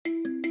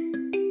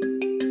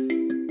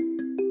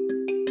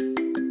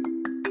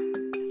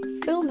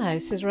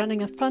Filmhouse is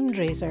running a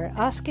fundraiser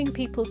asking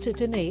people to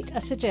donate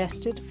a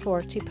suggested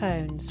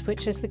 £40,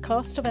 which is the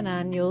cost of an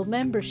annual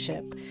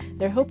membership.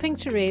 They're hoping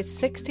to raise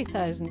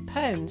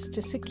 £60,000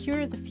 to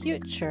secure the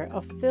future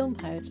of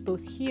Filmhouse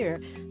both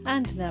here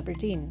and in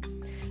Aberdeen.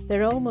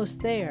 They're almost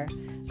there.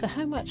 So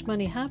how much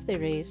money have they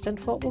raised and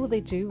what will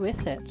they do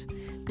with it?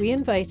 We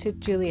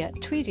invited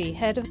Juliet Tweedy,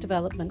 Head of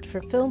Development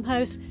for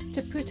Filmhouse,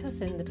 to put us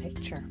in the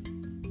picture.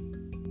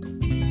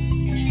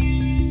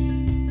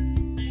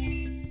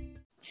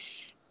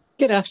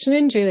 Good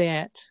afternoon,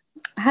 Juliet.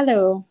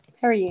 Hello,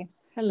 how are you?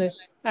 Hello.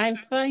 I'm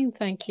fine,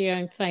 thank you.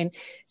 I'm fine.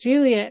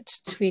 Juliet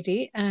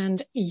Tweedy,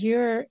 and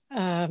your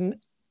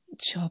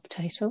job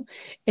title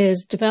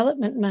is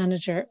Development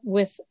Manager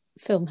with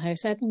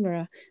Filmhouse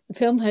Edinburgh. The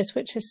Filmhouse,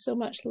 which is so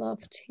much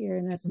loved here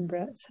in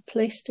Edinburgh. It's a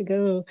place to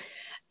go.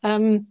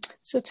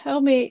 So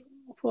tell me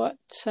what...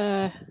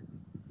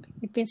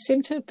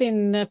 seem to have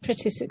been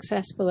pretty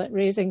successful at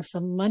raising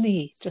some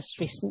money just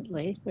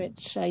recently,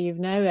 which you've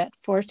now at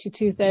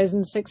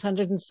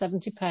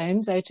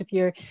 £42,670 out of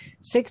your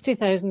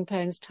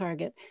 £60,000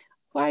 target.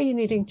 Why are you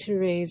needing to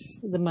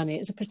raise the money?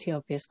 It's a pretty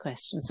obvious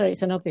question. Sorry,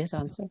 it's an obvious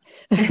answer.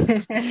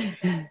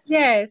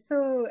 Yeah,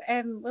 so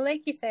well,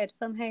 like you said,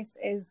 Filmhouse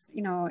is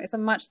a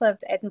much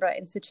loved Edinburgh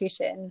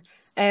institution.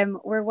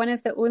 We're one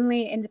of the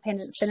only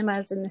independent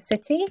cinemas in the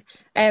city,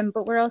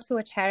 but we're also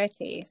a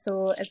charity.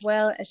 So as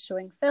well as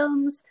showing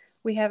films,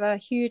 we have a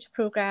huge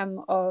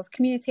programme of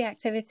community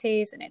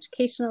activities and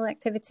educational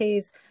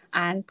activities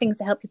and things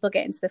to help people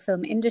get into the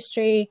film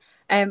industry.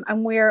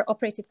 And we're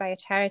operated by a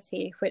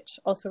charity which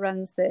also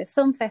runs the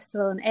film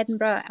festival in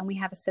Edinburgh, and we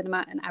have a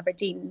cinema in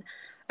Aberdeen.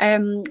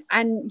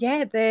 And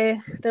yeah,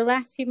 the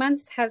last few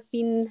months have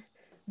been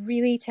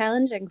really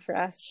challenging for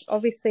us.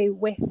 Obviously,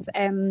 with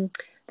the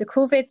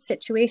COVID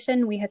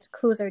situation, we had to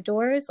close our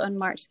doors on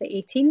March the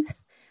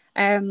 18th.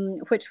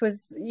 Which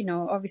was,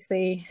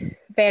 obviously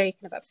very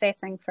kind of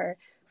upsetting for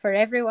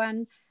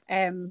everyone,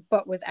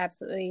 but was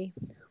absolutely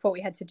what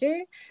we had to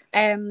do.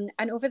 And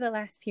over the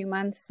last few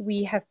months,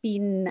 we have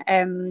been,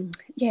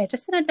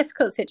 just in a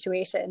difficult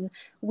situation.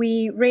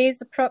 We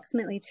raise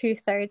approximately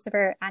 2/3 of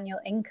our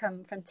annual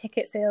income from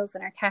ticket sales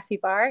in our cafe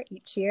bar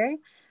each year.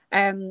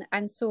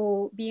 And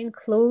so being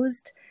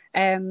closed,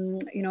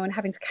 and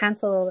having to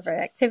cancel all of our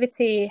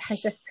activity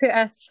has just put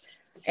us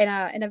in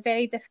a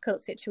very difficult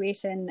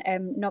situation,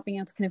 not being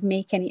able to kind of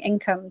make any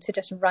income to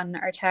just run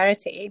our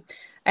charity.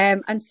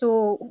 And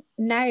so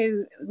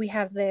now we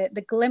have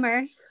the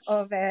glimmer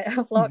of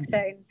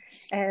lockdown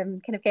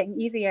kind of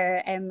getting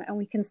easier, and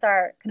we can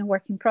start kind of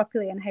working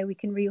properly on how we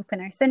can reopen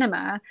our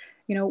cinema.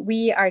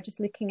 We are just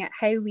looking at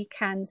how we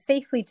can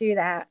safely do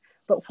that,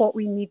 but what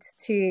we need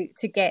to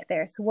get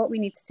there. So what we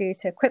need to do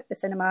to equip the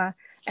cinema,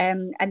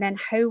 and then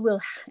how we'll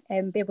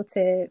be able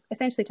to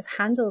essentially just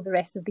handle the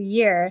rest of the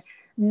year,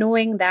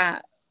 knowing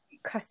that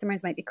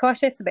customers might be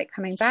cautious about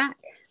coming back,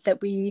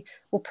 that we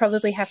will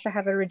probably have to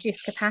have a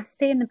reduced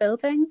capacity in the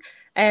building,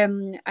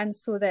 and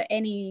so that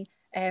any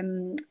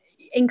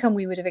income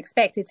we would have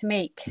expected to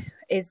make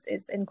is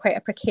in quite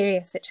a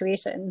precarious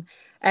situation.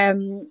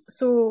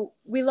 So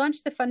we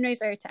launched the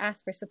fundraiser to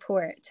ask for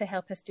support to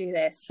help us do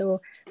this.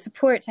 So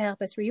support to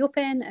help us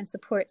reopen and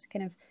support to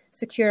kind of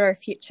secure our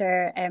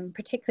future,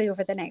 particularly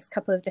over the next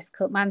couple of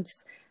difficult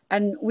months.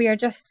 And we are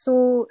just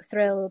so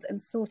thrilled and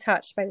so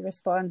touched by the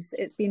response.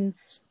 It's been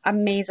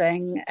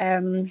amazing.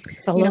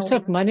 It's a lot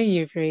of money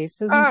you've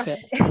raised, isn't it?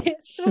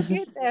 It's so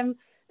good.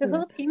 The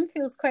whole team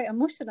feels quite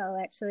emotional,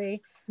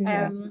 actually.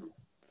 Yeah.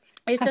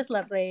 It's just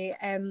lovely.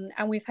 And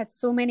we've had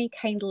so many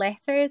kind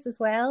letters as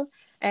well,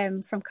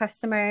 from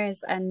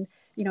customers. And,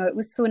 it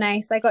was so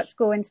nice. I got to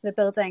go into the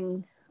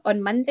building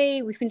on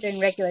Monday. We've been doing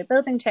regular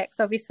building checks,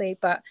 obviously,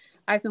 but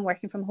I've been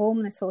working from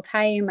home this whole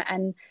time.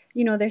 And,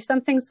 there's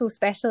something so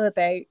special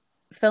about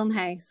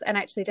Filmhouse and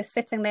actually just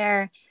sitting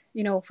there,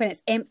 when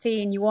it's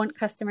empty and you want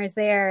customers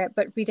there,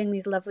 but reading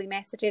these lovely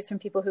messages from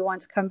people who want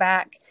to come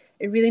back.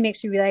 It really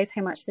makes you realise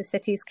how much the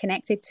city's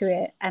connected to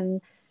it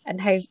and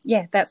how,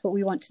 that's what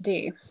we want to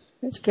do.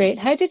 That's great.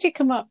 How did you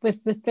come up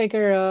with the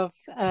figure of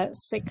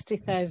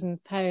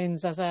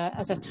 £60,000 as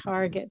a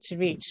target to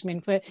reach? I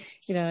mean, I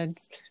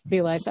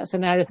realise that's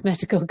an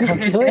arithmetical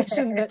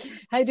calculation, but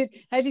how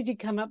did you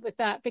come up with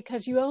that?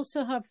 Because you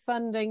also have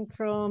funding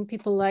from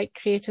people like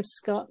Creative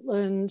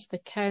Scotland, the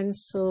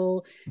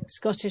Council,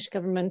 Scottish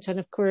Government, and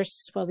of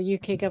course, the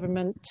UK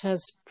government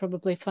has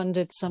probably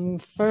funded some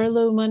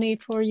furlough money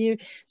for you.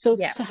 So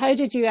how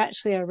did you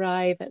actually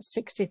arrive at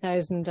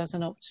 60,000 as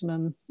an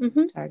optimum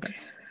target?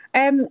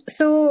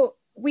 So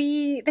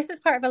this is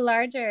part of a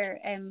larger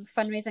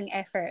fundraising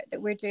effort that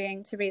we're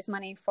doing to raise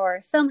money for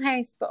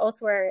Filmhouse, but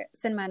also our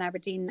cinema in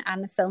Aberdeen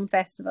and the film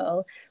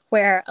festival,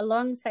 where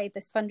alongside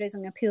this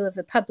fundraising appeal of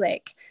the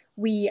public,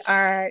 we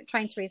are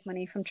trying to raise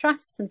money from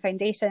trusts and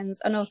foundations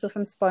and also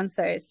from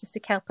sponsors just to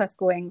help us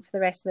going for the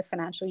rest of the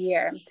financial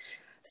year.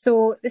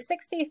 So the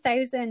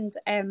 60,000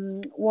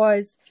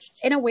 was,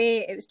 in a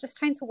way, it was just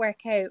trying to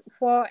work out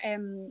what,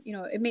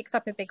 it makes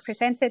up a big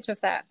percentage of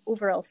that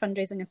overall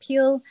fundraising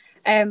appeal.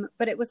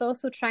 But it was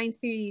also trying to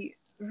be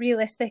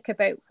realistic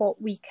about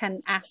what we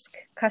can ask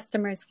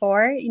customers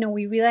for. You know,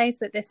 we realise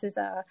that this is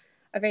a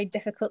very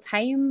difficult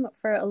time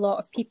for a lot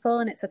of people,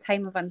 and it's a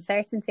time of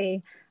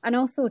uncertainty. And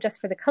also just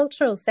for the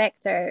cultural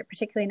sector,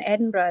 particularly in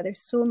Edinburgh,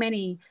 there's so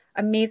many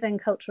amazing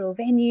cultural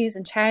venues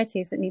and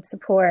charities that need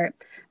support.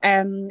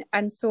 And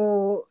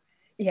so,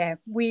 yeah,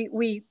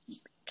 we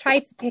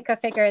tried to pick a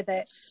figure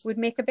that would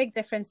make a big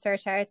difference to our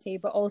charity,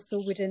 but also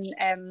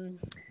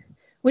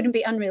wouldn't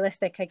be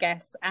unrealistic, I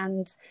guess.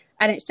 And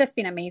it's just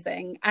been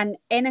amazing. And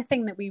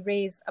anything that we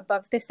raise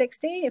above the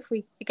 60, if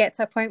we get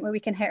to a point where we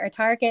can hit our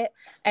target,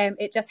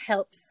 it just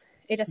helps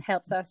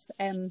us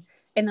in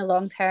the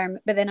long term.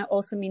 But then it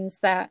also means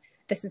that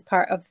this is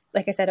part of,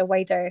 like I said, a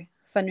wider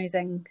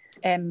fundraising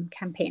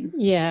campaign.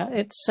 Yeah,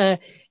 it's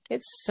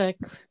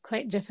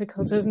quite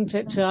difficult, isn't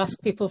it, to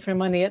ask people for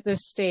money at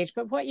this stage?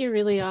 But what you're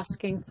really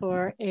asking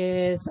for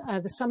is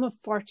the sum of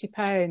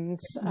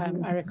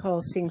 £40. I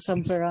recall seeing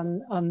somewhere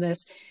on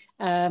this.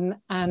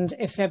 And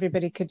if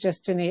everybody could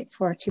just donate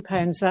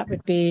 £40, that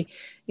would be,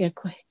 you know,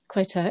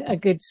 quite a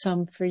good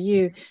sum for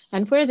you.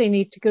 And where they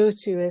need to go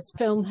to is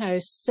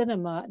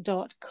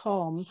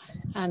filmhousecinema.com.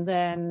 And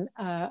then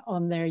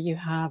on there you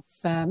have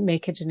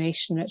make a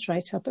donation. It's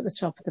right up at the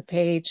top of the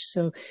page.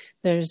 So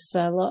there's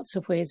lots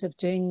of ways of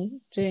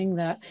doing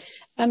that.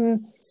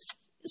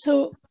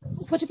 So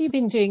what have you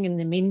been doing in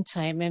the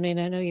meantime? I mean,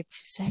 I know you've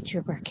said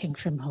you're working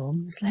from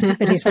home.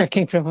 Everybody's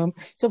working from home.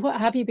 So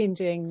what have you been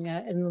doing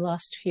in the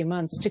last few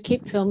months to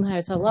keep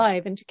Filmhouse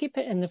alive and to keep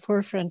it in the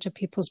forefront of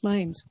people's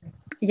minds?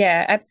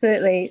 Yeah,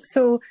 absolutely.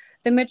 So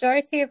the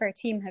majority of our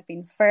team have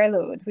been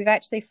furloughed. We've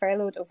actually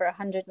furloughed over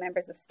 100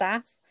 members of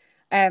staff.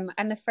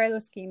 And the furlough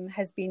scheme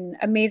has been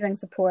amazing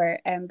support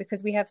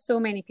because we have so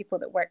many people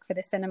that work for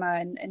the cinema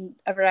in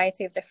a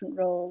variety of different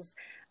roles.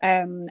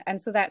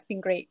 And so that's been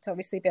great to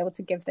obviously be able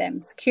to give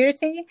them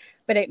security.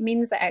 But it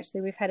means that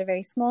actually we've had a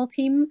very small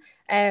team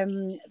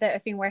that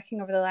have been working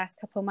over the last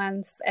couple of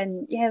months.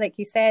 And yeah, like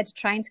you said,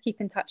 trying to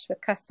keep in touch with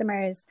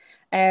customers,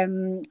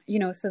 you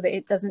know, so that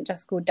it doesn't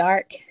just go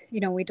dark. You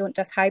know, we don't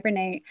just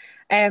hibernate.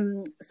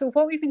 So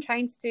what we've been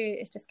trying to do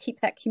is just keep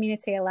that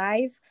community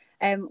alive.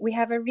 We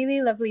have a really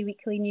lovely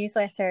weekly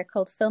newsletter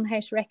called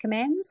Filmhouse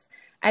Recommends,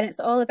 and it's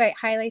all about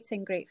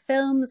highlighting great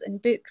films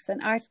and books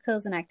and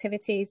articles and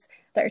activities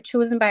that are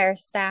chosen by our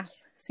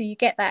staff. So you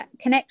get that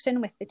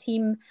connection with the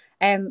team,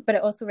 but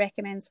it also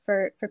recommends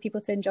for people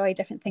to enjoy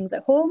different things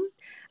at home.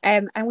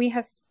 And we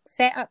have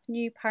set up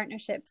new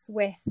partnerships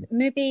with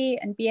Mubi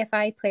and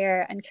BFI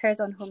Player and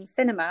Curzon Home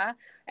Cinema,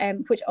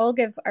 which all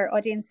give our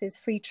audiences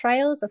free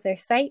trials of their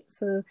site.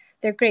 So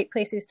they're great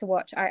places to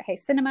watch art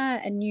house cinema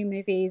and new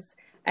movies.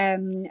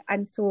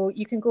 And so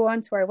you can go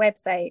onto our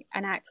website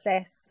and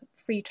access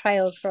free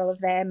trials for all of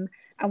them.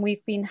 And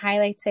we've been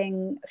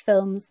highlighting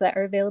films that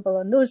are available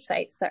on those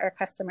sites that our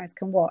customers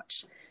can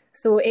watch.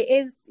 So it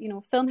is, you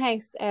know,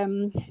 Filmhouse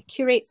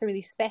curates a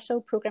really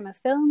special programme of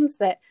films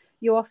that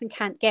you often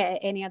can't get at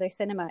any other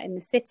cinema in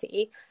the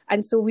city.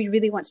 And so we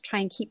really want to try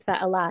and keep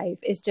that alive,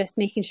 is just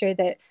making sure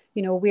that,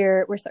 you know,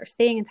 we're sort of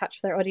staying in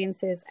touch with our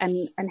audiences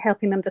and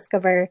helping them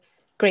discover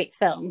great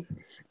film.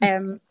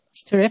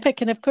 It's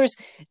terrific. And of course,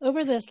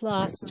 over this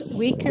last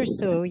week or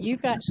so,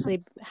 you've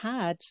actually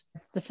had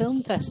the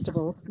film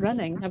festival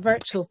running, a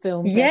virtual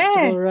film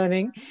festival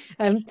running.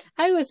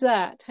 How was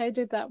that? How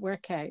did that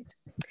work out?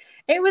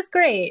 It was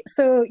great.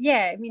 So,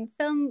 yeah, I mean,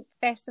 film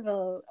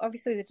festival,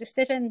 obviously the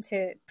decision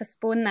to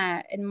postpone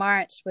that in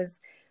March was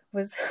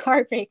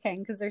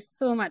heartbreaking because there's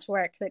so much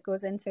work that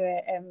goes into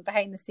it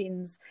behind the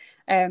scenes.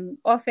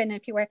 Often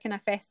if you work in a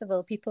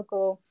festival, people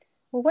go,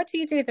 well, what do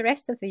you do the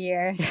rest of the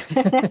year?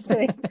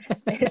 Actually,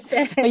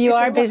 you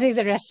are busy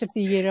the rest of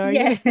the year, are you?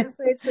 Yes,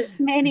 it's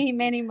many,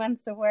 many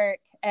months of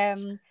work.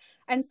 And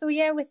so,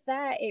 yeah, with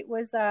that, it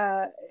was,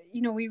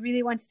 you know, we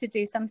really wanted to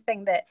do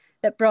something that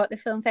brought the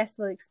film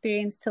festival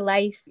experience to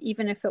life,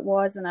 even if it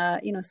was in a,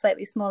 you know,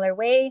 slightly smaller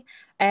way.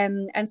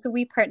 And so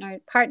we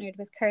partnered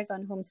with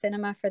Curzon Home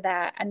Cinema for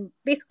that, and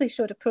basically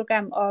showed a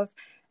programme of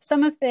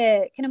some of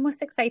the kind of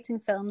most exciting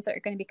films that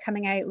are going to be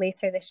coming out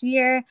later this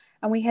year.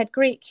 And we had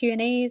great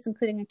Q&As,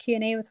 including a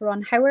Q&A with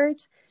Ron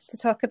Howard to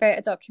talk about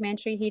a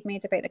documentary he'd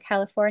made about the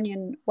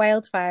Californian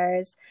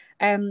wildfires.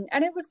 And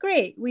it was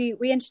great. We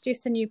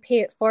introduced a new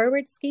pay it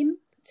forward scheme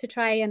to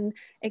try and,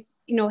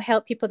 you know,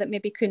 help people that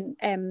maybe couldn't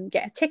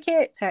get a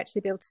ticket to actually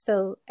be able to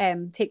still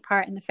take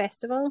part in the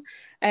festival.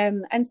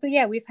 And so,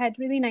 yeah, we've had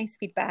really nice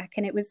feedback,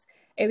 and it was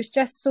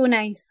just so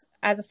nice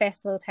as a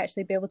festival to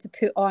actually be able to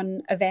put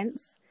on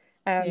events.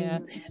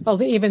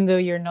 Well, even though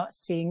you're not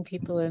seeing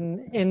people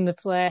in the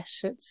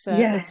flesh, it's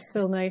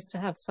still nice to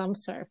have some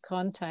sort of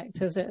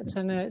contact, is it?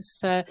 I know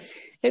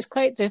it's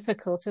quite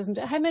difficult, isn't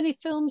it? How many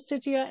films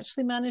did you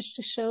actually manage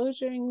to show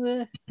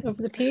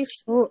over the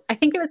piece? Well, I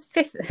think it was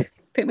 15.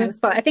 Put me on the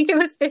spot. I think it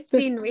was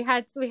 15. We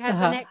had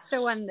an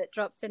extra one that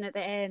dropped in at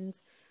the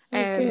end.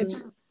 Good.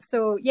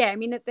 So yeah, I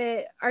mean,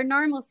 our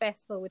normal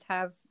festival would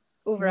have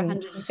over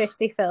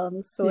 150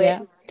 films. So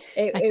yeah.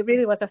 it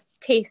really was a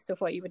taste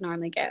of what you would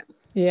normally get.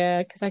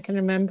 Yeah, because I can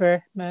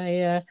remember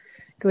my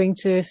going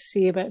to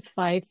see about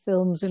 5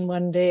 films in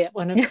one day at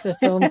one of the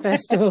film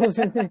festivals,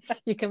 and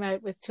you come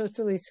out with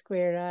totally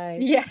square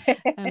eyes. Yeah.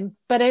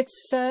 But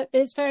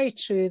it's very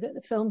true that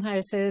the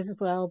Filmhouse is,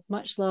 well,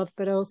 much loved,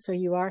 but also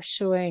you are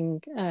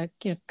showing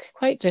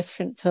quite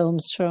different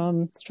films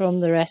from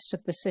the rest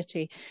of the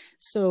city.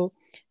 So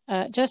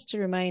just to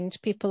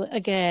remind people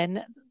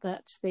again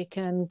that they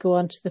can go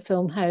onto the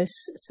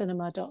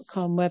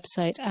filmhousecinema.com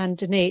website and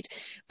donate.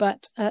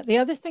 But the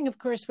other thing, of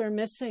course, we're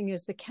missing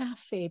is the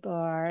cafe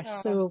bar.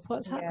 So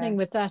what's happening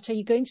with that? Are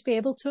you going to be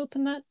able to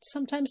open that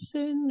sometime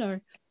soon,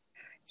 or?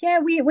 Yeah,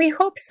 we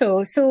hope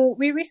so. So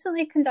we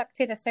recently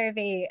conducted a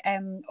survey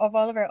of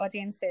all of our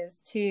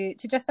audiences to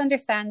just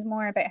understand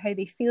more about how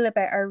they feel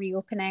about our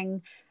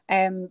reopening,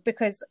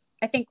 because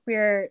I think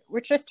we're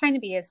just trying to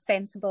be as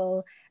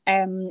sensible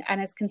and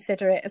as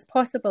considerate as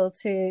possible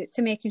to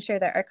making sure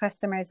that our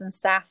customers and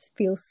staff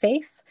feel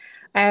safe.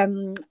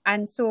 And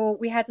so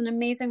we had an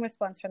amazing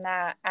response from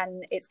that,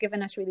 and it's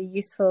given us really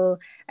useful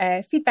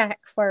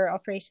feedback for our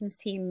operations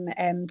team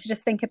to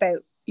just think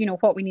about,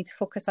 what we need to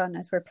focus on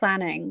as we're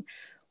planning.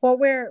 What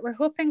we're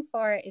hoping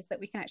for is that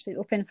we can actually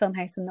open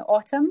Filmhouse in the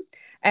autumn.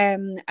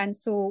 And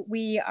so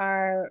we've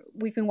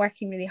been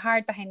working really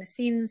hard behind the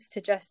scenes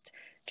to just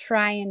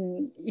try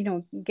and,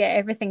 get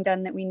everything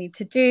done that we need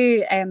to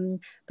do,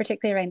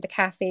 particularly around the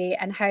cafe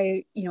and how,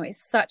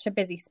 it's such a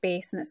busy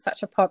space and it's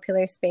such a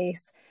popular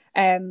space,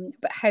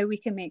 but how we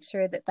can make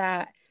sure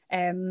that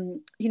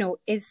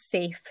is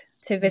safe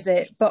to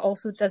visit, but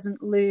also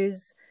doesn't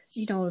lose,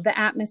 the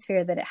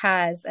atmosphere that it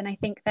has. And I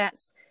think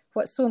that's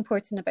what's so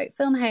important about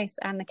Filmhouse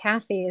and the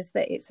cafe, is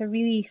that it's a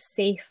really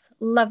safe,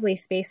 lovely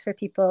space for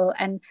people.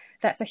 And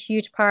that's a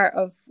huge part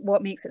of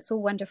what makes it so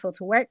wonderful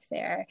to work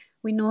there.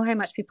 We know how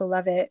much people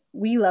love it.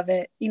 We love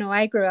it.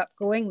 I grew up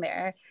going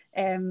there.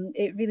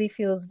 It really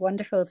feels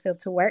wonderful to be able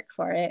to work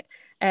for it.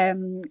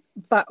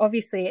 But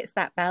obviously it's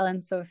that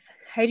balance of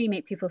how do you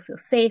make people feel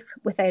safe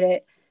without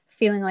it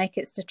feeling like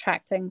it's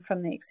detracting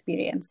from the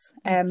experience.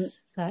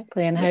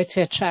 Exactly, and how to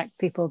attract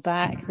people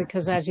back,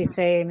 because as you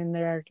say,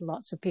 there are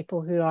lots of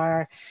people who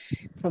are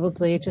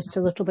probably just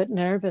a little bit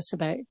nervous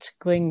about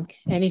going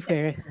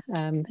anywhere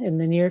in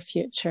the near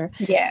future,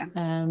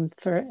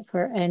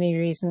 for any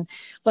reason.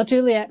 Well,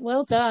 Juliet,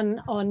 well done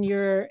on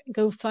your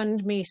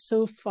GoFundMe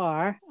so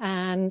far,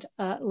 and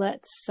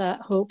let's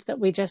hope that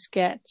we just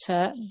get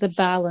the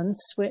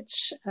balance,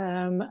 which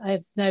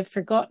I've now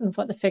forgotten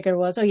what the figure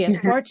was. Oh yes,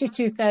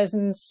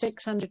 £42,600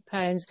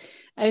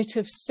 out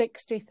of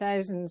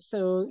 60,000.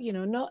 So,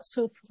 not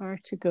so far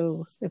to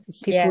go if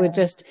people would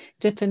just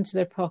dip into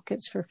their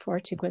pockets for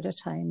 40 quid a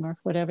time or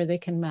whatever they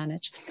can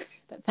manage.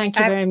 But thank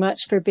you very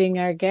much for being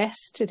our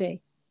guest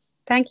today.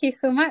 Thank you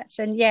so much.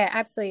 And yeah,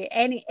 absolutely.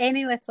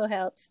 Any little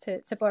helps,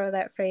 to borrow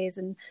that phrase.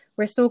 And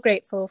we're so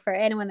grateful for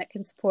anyone that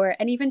can support,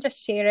 and even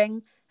just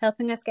sharing,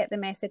 helping us get the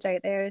message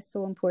out there is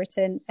so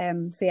important.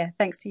 So yeah,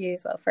 thanks to you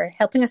as well for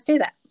helping us do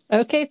that.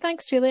 Okay,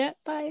 thanks, Juliet.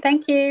 Bye.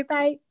 Thank you.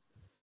 Bye.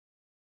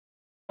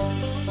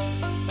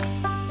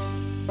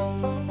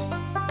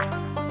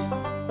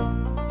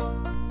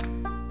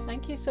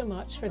 Thank you so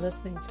much for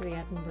listening to the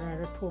Edinburgh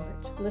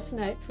Report. Listen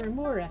out for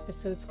more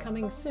episodes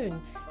coming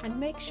soon, and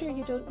make sure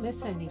you don't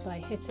miss any by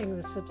hitting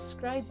the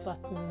subscribe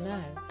button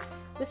now.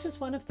 This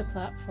is one of the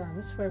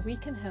platforms where we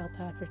can help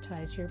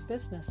advertise your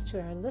business to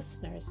our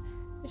listeners.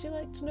 Would you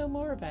like to know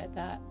more about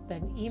that?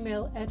 Then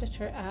email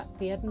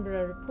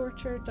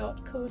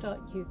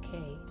editor@theedinburghreporter.co.uk.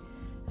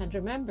 And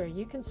remember,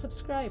 you can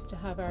subscribe to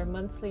have our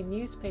monthly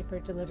newspaper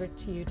delivered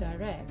to you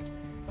direct.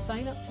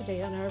 Sign up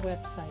today on our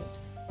website,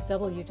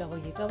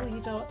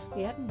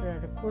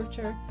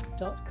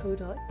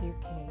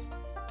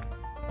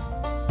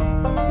 www.theedinburghreporter.co.uk.